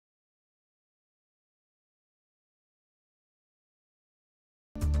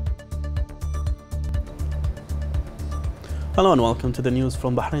Hello and welcome to the news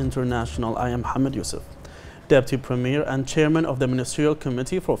from Bahrain International. I am Mohammed Yusuf. Deputy Premier and Chairman of the Ministerial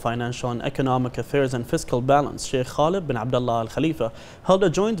Committee for Financial and Economic Affairs and Fiscal Balance, Sheikh Khalid bin Abdullah Al Khalifa, held a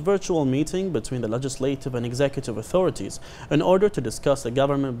joint virtual meeting between the legislative and executive authorities in order to discuss the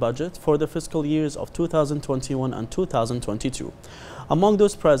government budget for the fiscal years of 2021 and 2022. Among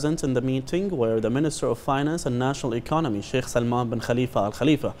those present in the meeting were the Minister of Finance and National Economy, Sheikh Salman bin Khalifa Al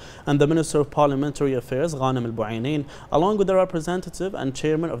Khalifa, and the Minister of Parliamentary Affairs, Ghanem Al Buainain, along with the representative and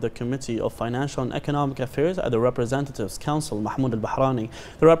Chairman of the Committee of Financial and Economic Affairs at the Representatives Council, Mahmoud Al Bahrani,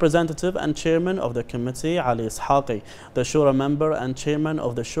 the representative and Chairman of the Committee, Ali Ishaqi, the Shura member and Chairman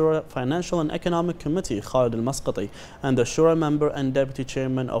of the Shura Financial and Economic Committee, Khalid Al Masqati, and the Shura member and Deputy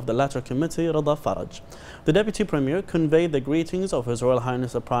Chairman of the latter committee, Rida Faraj. The Deputy Premier conveyed the greetings of His Royal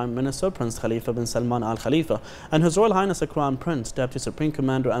Highness the Prime Minister, Prince Khalifa bin Salman Al Khalifa, and His Royal Highness the Crown Prince, Deputy Supreme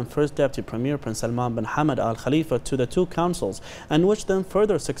Commander and First Deputy Premier, Prince Salman bin Hamad Al Khalifa, to the two councils and wished them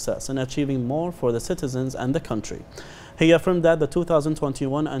further success in achieving more for the citizens and the country. He affirmed that the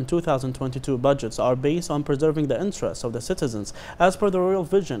 2021 and 2022 budgets are based on preserving the interests of the citizens as per the royal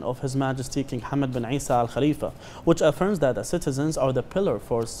vision of His Majesty King Hamad bin Isa Al Khalifa, which affirms that the citizens are the pillar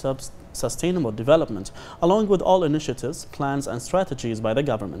for sustainable development, along with all initiatives, plans and strategies by the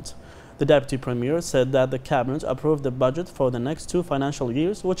government. The Deputy Premier said that the Cabinet approved the budget for the next 2 financial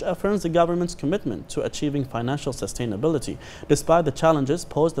years, which affirms the government's commitment to achieving financial sustainability despite the challenges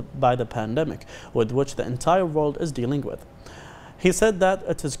posed by the pandemic with which the entire world is dealing with. He said that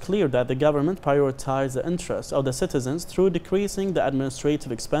it is clear that the government prioritized the interests of the citizens through decreasing the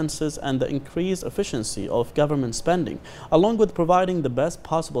administrative expenses and the increased efficiency of government spending, along with providing the best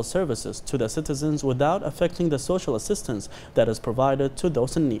possible services to the citizens without affecting the social assistance that is provided to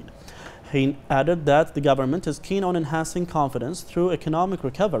those in need. He added that the government is keen on enhancing confidence through economic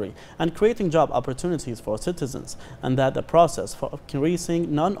recovery and creating job opportunities for citizens, and that the process for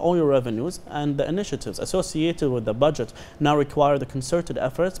increasing non-oil revenues and the initiatives associated with the budget now require the concerted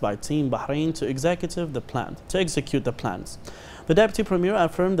efforts by Team Bahrain to execute the plans. The Deputy Premier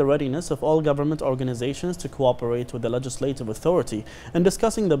affirmed the readiness of all government organizations to cooperate with the legislative authority in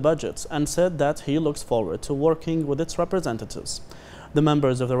discussing the budgets and said that he looks forward to working with its representatives. The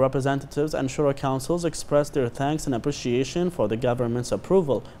members of the representatives and Shura councils expressed their thanks and appreciation for the government's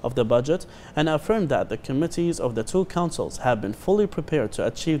approval of the budget and affirmed that the committees of the two councils have been fully prepared to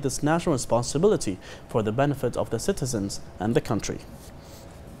achieve this national responsibility for the benefit of the citizens and the country.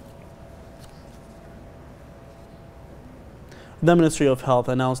 The Ministry of Health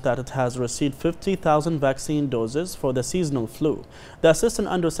announced that it has received 50,000 vaccine doses for the seasonal flu. The Assistant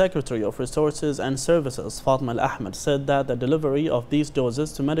Undersecretary of Resources and Services, Fatma Al Ahmed, said that the delivery of these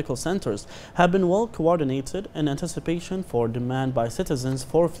doses to medical centers have been well coordinated in anticipation for demand by citizens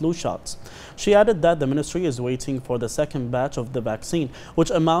for flu shots. She added that the ministry is waiting for the second batch of the vaccine, which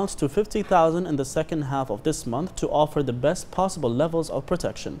amounts to 50,000 in the second half of this month, to offer the best possible levels of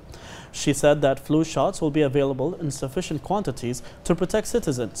protection. She said that flu shots will be available in sufficient quantities to protect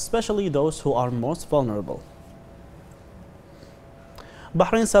citizens, especially those who are most vulnerable.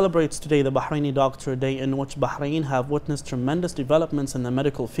 Bahrain celebrates today the Bahraini Doctor Day, in which Bahrain have witnessed tremendous developments in the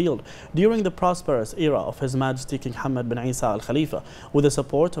medical field during the prosperous era of His Majesty King Hamad bin Isa Al Khalifa, with the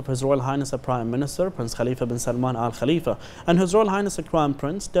support of His Royal Highness the Prime Minister, Prince Khalifa bin Salman Al Khalifa, and His Royal Highness the Crown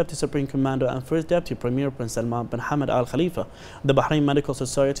Prince, Deputy Supreme Commander and First Deputy Premier, Prince Salman bin Hamad Al Khalifa. The Bahrain Medical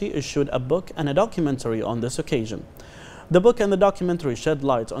Society issued a book and a documentary on this occasion. The book and the documentary shed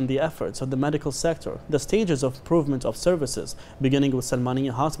light on the efforts of the medical sector, the stages of improvement of services, beginning with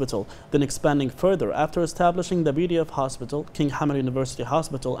Salmaniya Hospital, then expanding further after establishing the BDF Hospital, King Hamad University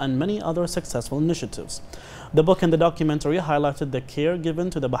Hospital, and many other successful initiatives. The book and the documentary highlighted the care given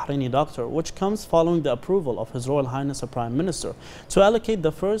to the Bahraini doctor, which comes following the approval of His Royal Highness the Prime Minister to allocate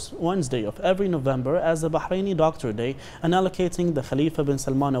the first Wednesday of every November as the Bahraini Doctor Day, and allocating the Khalifa bin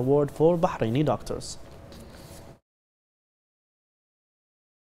Salman Award for Bahraini doctors.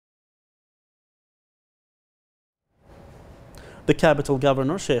 The capital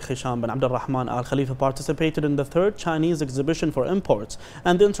governor, Sheikh Hisham bin Abdul Rahman Al Khalifa, participated in the 3rd Chinese Exhibition for Imports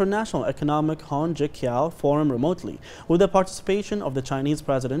and the International Economic Hongqiao Forum remotely, with the participation of the Chinese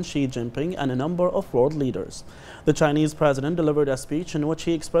President Xi Jinping and a number of world leaders. The Chinese President delivered a speech in which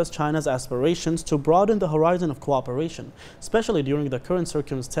he expressed China's aspirations to broaden the horizon of cooperation, especially during the current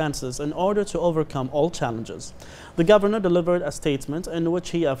circumstances, in order to overcome all challenges. The governor delivered a statement in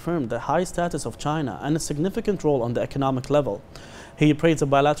which he affirmed the high status of China and its significant role on the economic level. He praised the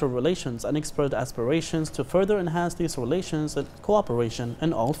bilateral relations and expressed aspirations to further enhance these relations and cooperation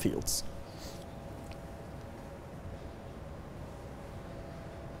in all fields.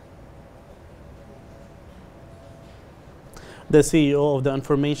 The CEO of the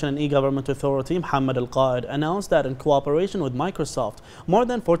Information and E-Government Authority, Mohammed Al-Qaid, announced that in cooperation with Microsoft, more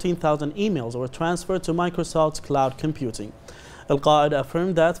than 14,000 emails were transferred to Microsoft's cloud computing. Al-Qaid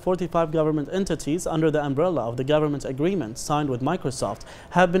affirmed that 45 government entities under the umbrella of the government agreement signed with Microsoft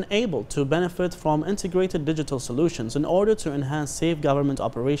have been able to benefit from integrated digital solutions in order to enhance safe government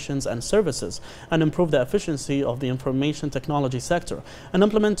operations and services and improve the efficiency of the information technology sector and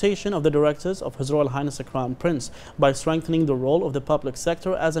implementation of the directives of His Royal Highness the Crown Prince by strengthening the role of the public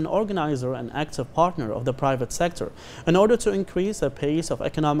sector as an organizer and active partner of the private sector in order to increase the pace of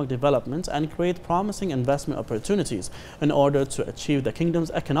economic development and create promising investment opportunities in order to achieve the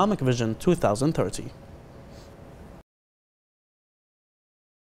Kingdom's Economic Vision 2030.